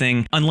taking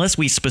thing, unless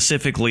we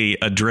specifically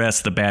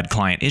address the bad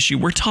client issue,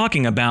 we're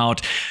talking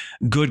about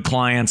good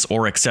clients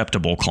or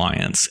acceptable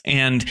clients.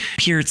 And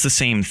here it's the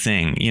same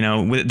thing. You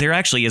know, there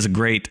actually is a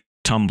great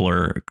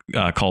Tumblr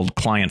called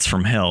Clients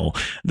from Hell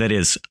that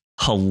is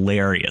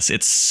hilarious.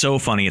 It's so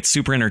funny. It's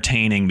super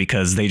entertaining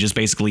because they just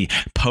basically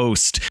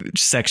post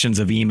sections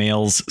of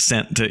emails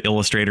sent to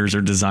illustrators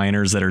or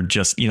designers that are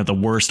just, you know, the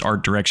worst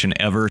art direction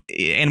ever.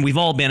 And we've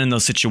all been in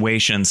those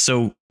situations.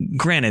 So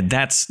granted,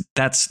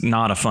 that's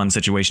not a fun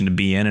situation to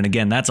be in. And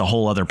again, that's a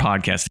whole other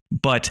podcast.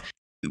 But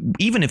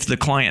even if the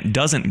client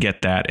doesn't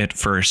get that at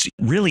first,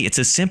 really, it's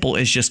as simple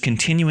as just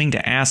continuing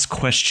to ask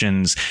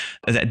questions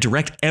that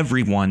direct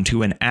everyone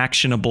to an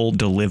actionable,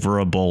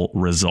 deliverable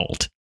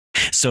result.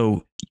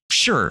 So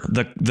sure,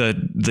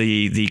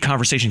 the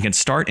conversation can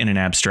start in an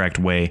abstract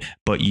way,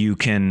 but you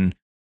can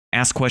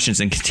ask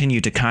questions and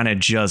continue to kind of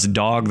just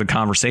dog the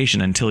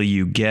conversation until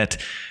you get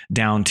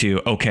down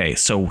to, okay,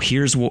 so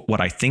here's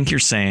what I think you're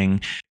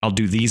saying. I'll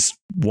do these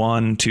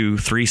 1, 2,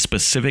 3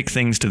 specific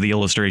things to the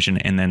illustration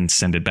and then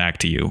send it back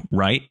to you.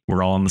 Right?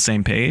 We're all on the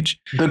same page.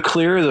 The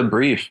clearer the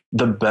brief,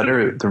 the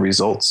better the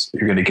results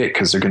you're going to get,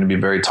 because they're going to be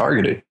very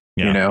targeted.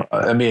 Yeah. You know,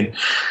 I mean,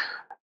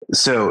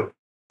 so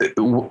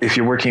if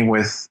you're working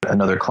with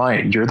another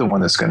client, you're the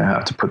one that's going to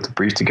have to put the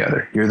brief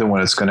together. You're the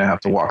one that's going to have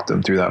to walk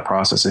them through that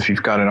process. If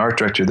you've got an art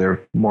director, they're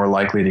more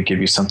likely to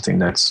give you something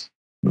that's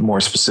more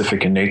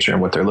specific in nature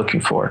and what they're looking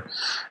for,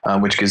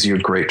 which gives you a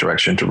great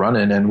direction to run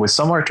in. And with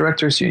some art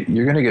directors,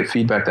 you're going to get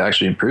feedback that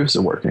actually improves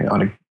the work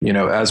on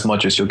as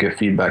much as you'll get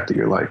feedback that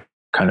you're like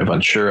kind of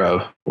unsure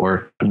of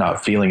or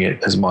not feeling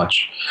it as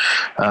much.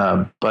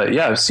 But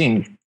yeah, I've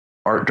seen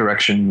art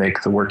direction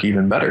make the work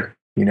even better.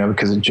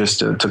 Because it just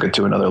took it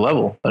to another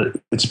level.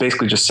 It's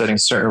basically just setting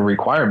certain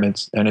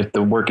requirements. And if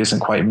the work isn't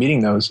quite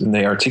meeting those and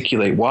they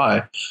articulate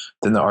why,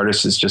 then the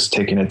artist is just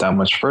taking it that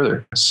much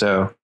further.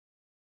 So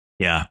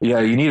yeah,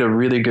 you need a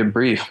really good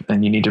brief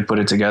and you need to put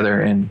it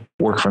together and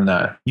work from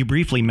that. You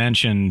briefly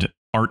mentioned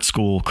art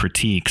school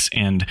critiques,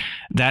 and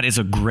that is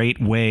a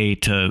great way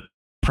to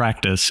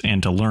practice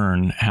and to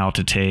learn how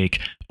to take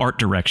art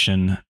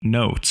direction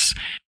notes.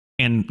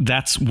 And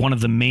that's one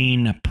of the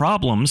main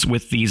problems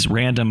with these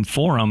random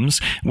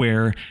forums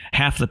where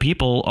half the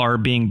people are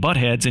being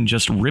buttheads and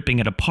just ripping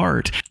it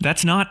apart.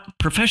 That's not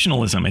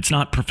professionalism. It's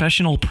not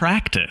professional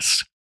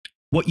practice.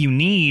 What you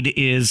need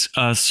is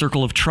a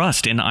circle of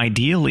trust, and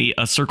ideally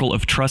a circle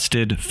of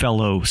trusted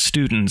fellow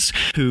students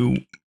who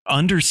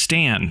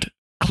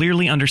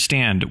clearly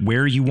understand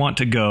where you want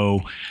to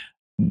go,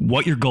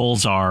 what your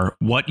goals are,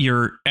 what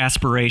your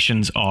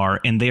aspirations are,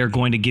 and they are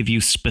going to give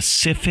you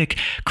specific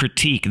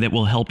critique that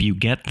will help you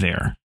get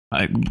there.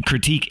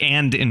 Critique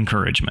and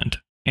encouragement.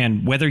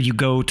 And whether you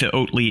go to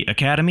Oatley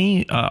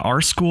Academy,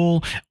 our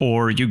school,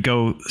 or you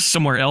go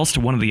somewhere else to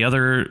one of the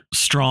other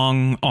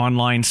strong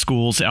online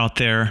schools out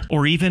there,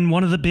 or even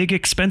one of the big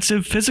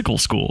expensive physical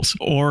schools,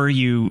 or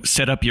you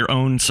set up your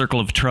own circle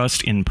of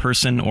trust in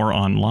person or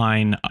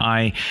online,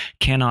 I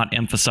cannot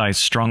emphasize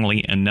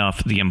strongly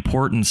enough the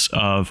importance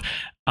of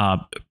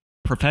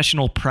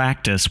professional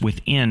practice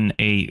within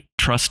a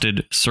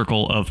trusted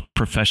circle of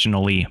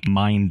professionally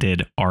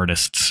minded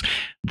artists.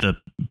 The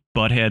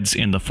buttheads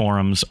in the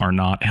forums are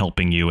not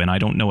helping you. And I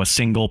don't know a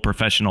single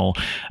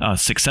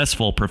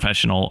successful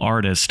professional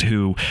artist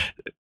who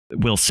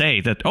will say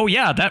that, oh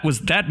yeah,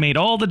 that made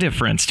all the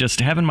difference,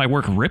 just having my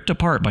work ripped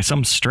apart by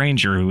some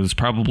stranger who's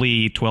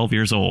probably 12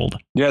 years old.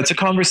 Yeah, it's a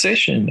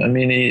conversation. I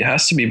mean, it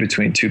has to be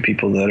between two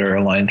people that are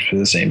aligned for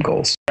the same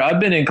goals. I've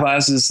been in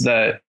classes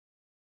that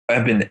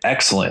have been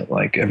excellent.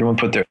 Like everyone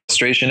put their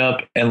illustration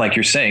up, and like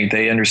you're saying,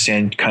 they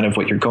understand kind of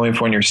what you're going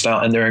for in your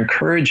style, and they're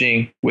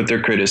encouraging with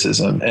their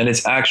criticism, and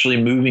it's actually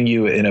moving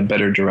you in a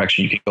better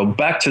direction. You can go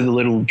back to the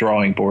little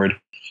drawing board,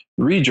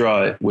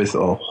 redraw it with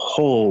a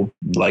whole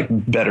like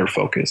better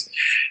focus.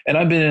 And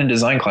I've been in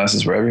design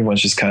classes where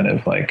everyone's just kind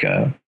of like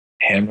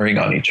hammering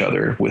on each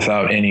other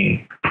without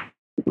any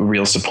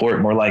real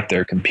support, more like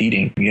they're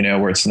competing,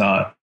 where it's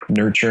not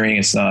nurturing,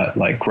 it's not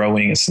like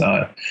growing, it's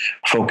not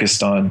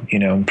focused on,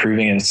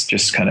 improving, and it's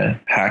just kind of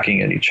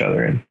hacking at each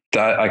other. And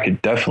that I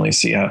could definitely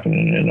see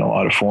happening in a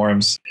lot of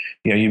forums.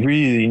 You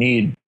really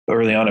need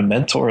early on a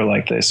mentor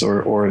like this,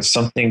 or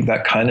something,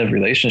 that kind of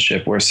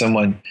relationship where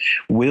someone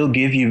will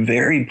give you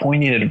very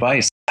poignant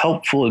advice,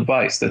 helpful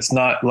advice that's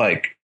not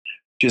like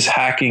just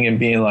hacking and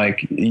being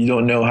like, you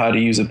don't know how to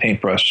use a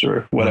paintbrush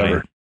or whatever.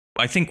 Right.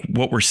 I think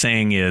what we're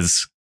saying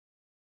is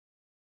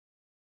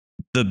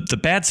the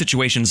bad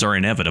situations are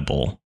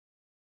inevitable,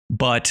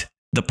 but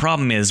the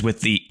problem is with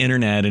the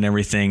internet and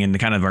everything and the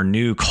kind of our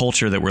new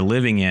culture that we're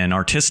living in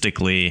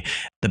artistically,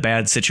 the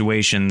bad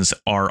situations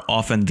are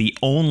often the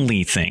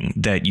only thing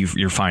that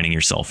you're finding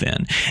yourself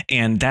in.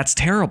 And that's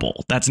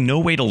terrible. That's no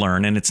way to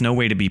learn, and it's no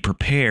way to be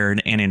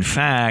prepared. And in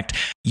fact,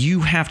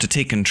 you have to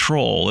take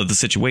control of the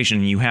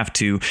situation. You have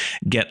to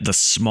get the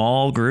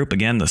small group,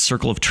 again, the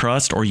circle of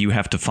trust, or you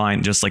have to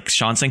find, just like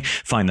Sean's saying,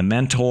 find the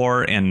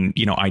mentor, and,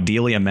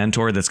 ideally a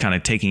mentor that's kind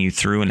of taking you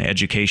through an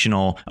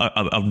educational,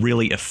 a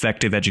really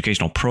effective educational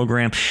educational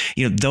program.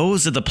 You know,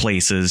 those are the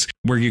places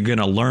where you're going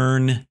to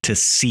learn to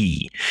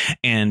see.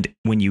 And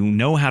when you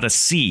know how to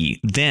see,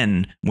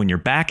 then when you're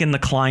back in the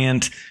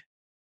client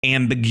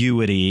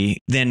ambiguity,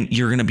 then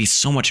you're going to be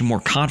so much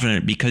more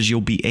confident because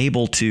you'll be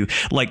able to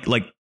like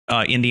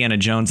Indiana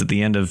Jones at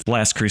the end of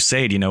Last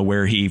Crusade, you know,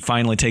 where he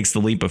finally takes the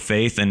leap of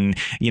faith and,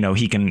 you know,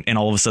 he can, and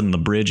all of a sudden the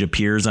bridge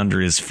appears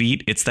under his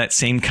feet. It's that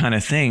same kind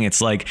of thing.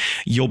 It's like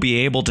you'll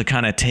be able to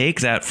kind of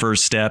take that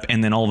first step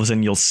and then all of a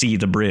sudden you'll see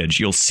the bridge.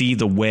 You'll see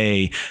the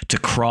way to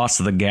cross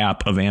the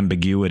gap of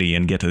ambiguity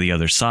and get to the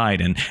other side.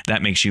 And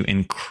that makes you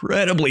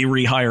incredibly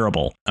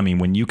rehireable. I mean,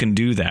 when you can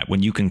do that,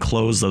 when you can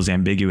close those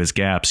ambiguous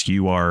gaps,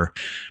 you are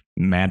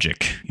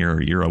magic.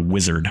 You're a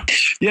wizard.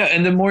 Yeah,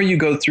 and the more you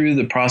go through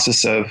the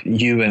process of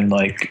you and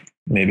like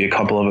maybe a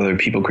couple of other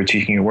people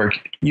critiquing your work,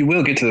 you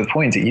will get to the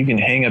point that you can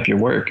hang up your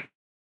work.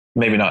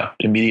 Maybe not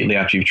immediately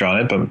after you've drawn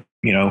it, but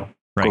you know,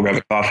 go grab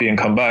a coffee and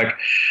come back,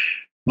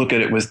 look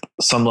at it with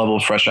some level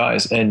of fresh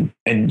eyes, and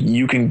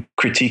you can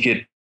critique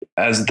it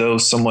as though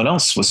someone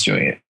else was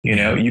doing it. You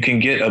know, you can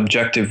get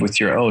objective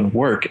with your own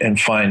work and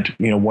find,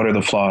 you know, what are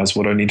the flaws?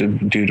 What do I need to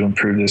do to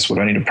improve this? What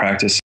do I need to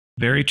practice?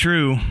 Very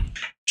true.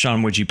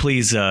 Sean, would you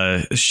please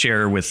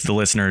share with the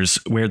listeners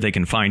where they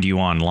can find you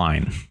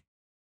online?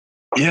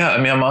 Yeah, I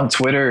mean, I'm on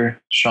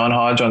Twitter, Sean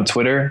Hodge on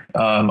Twitter.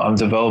 I'm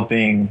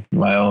developing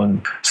my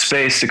own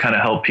space to kind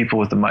of help people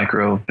with the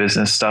micro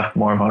business stuff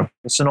more on a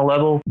personal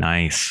level.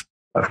 Nice.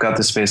 I've got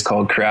this space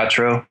called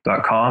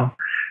creatro.com,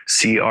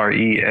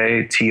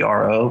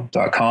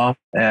 creatro.com.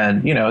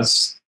 And, you know,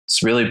 it's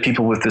really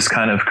people with this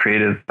kind of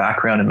creative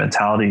background and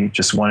mentality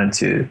just wanted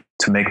to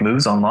make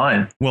moves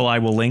online. Well, I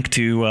will link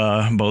to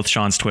both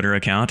Sean's Twitter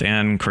account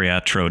and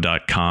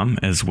creatro.com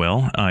as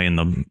well in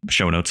the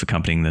show notes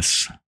accompanying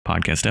this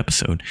podcast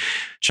episode.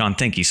 Sean,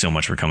 thank you so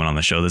much for coming on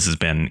the show. This has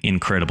been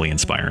incredibly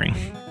inspiring.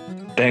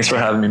 Thanks for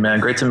having me, man.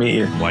 Great to meet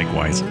you.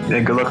 Likewise. Yeah,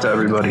 good luck to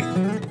everybody.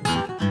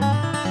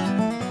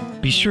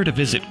 Be sure to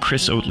visit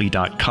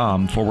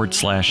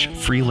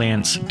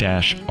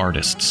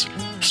chrisoatley.com/freelance-artists.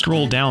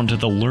 Scroll down to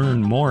the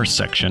Learn More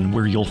section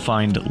where you'll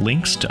find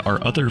links to our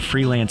other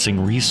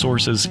freelancing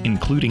resources,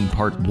 including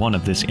part 1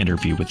 of this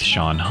interview with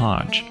Sean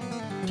Hodge.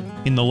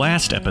 In the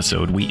last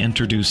episode, we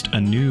introduced a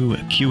new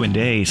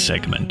Q&A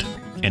segment,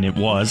 and it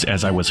was,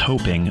 as I was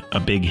hoping, a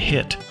big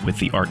hit with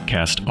the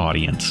ArtCast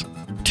audience.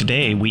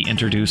 Today, we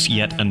introduce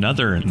yet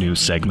another new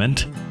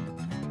segment,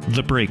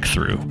 The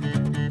Breakthrough.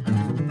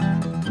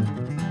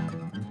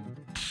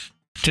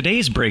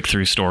 Today's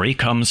breakthrough story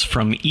comes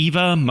from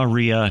Eva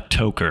Maria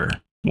Toker.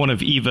 One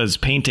of Eva's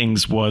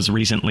paintings was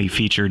recently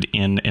featured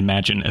in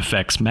Imagine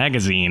Effects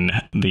magazine,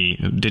 the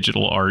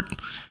digital art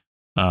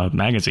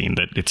magazine.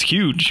 That it's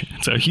huge.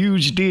 It's a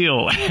huge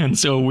deal. And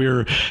so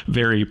we're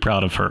very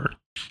proud of her.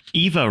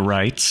 Eva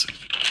writes,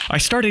 I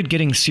started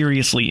getting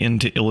seriously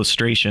into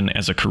illustration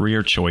as a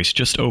career choice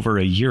just over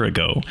a year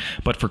ago,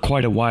 but for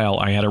quite a while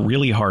I had a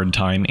really hard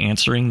time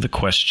answering the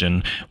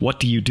question, what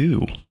do you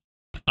do?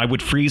 I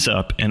would freeze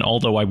up, and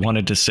although I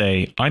wanted to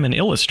say, I'm an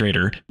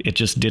illustrator, it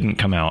just didn't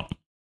come out.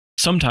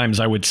 Sometimes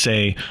I would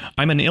say,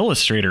 I'm an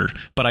illustrator,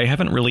 but I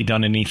haven't really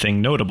done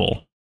anything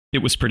notable. It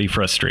was pretty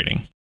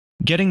frustrating.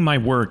 Getting my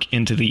work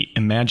into the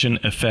Imagine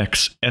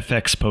Effects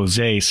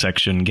FXposé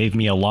section gave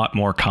me a lot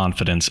more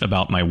confidence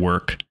about my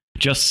work.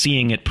 Just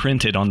seeing it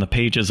printed on the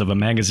pages of a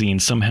magazine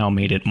somehow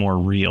made it more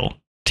real.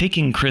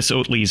 Taking Chris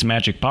Oatley's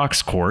Magic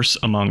Box course,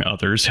 among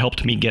others,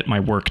 helped me get my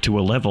work to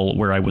a level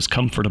where I was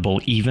comfortable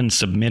even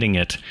submitting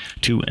it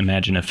to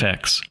Imagine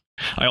Effects.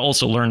 I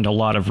also learned a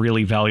lot of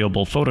really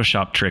valuable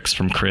Photoshop tricks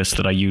from Chris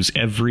that I use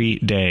every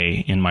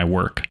day in my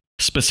work.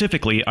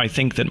 Specifically, I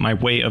think that my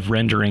way of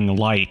rendering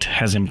light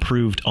has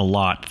improved a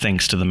lot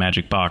thanks to the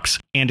Magic Box,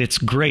 and it's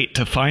great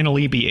to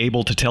finally be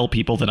able to tell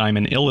people that I'm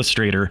an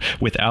illustrator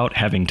without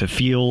having to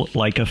feel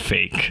like a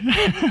fake.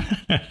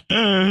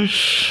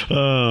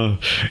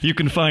 You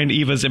can find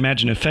Eva's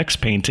Imagine Effects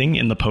painting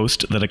in the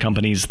post that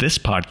accompanies this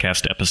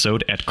podcast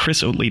episode at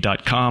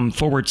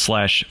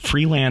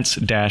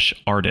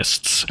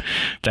chrisoatley.com/freelance-artists.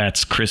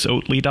 That's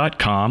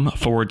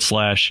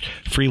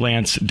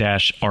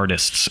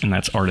chrisoatley.com/freelance-artists, and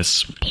that's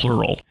artists plural.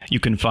 You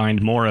can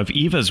find more of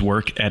Eva's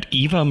work at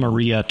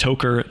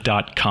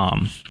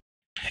evamariatoker.com.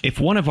 If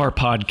one of our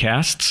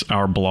podcasts,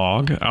 our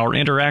blog, our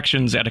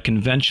interactions at a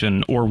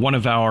convention, or one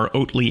of our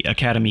Oatley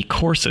Academy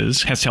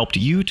courses has helped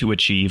you to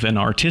achieve an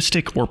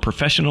artistic or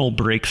professional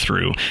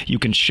breakthrough, you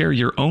can share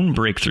your own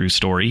breakthrough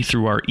story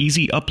through our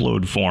easy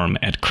upload form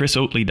at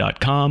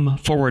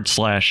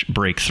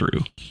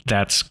chrisoatley.com/breakthrough.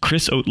 That's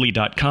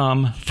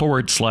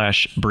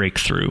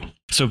chrisoatley.com/breakthrough.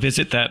 So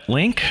visit that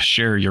link,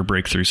 share your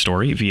breakthrough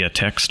story via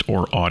text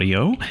or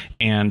audio,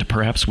 and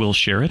perhaps we'll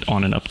share it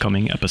on an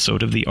upcoming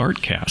episode of the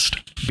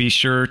ArtCast. Be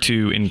sure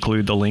to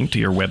include the link to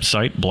your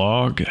website,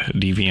 blog,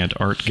 Deviant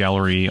Art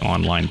Gallery,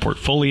 online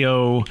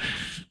portfolio,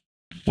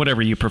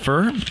 whatever you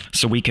prefer,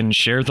 so we can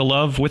share the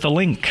love with a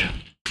link.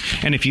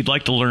 And if you'd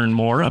like to learn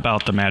more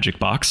about the Magic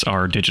Box,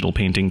 our digital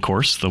painting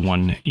course, the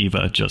one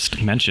Eva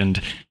just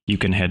mentioned, you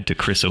can head to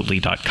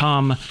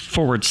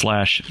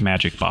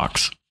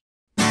chrisoatley.com/magicbox.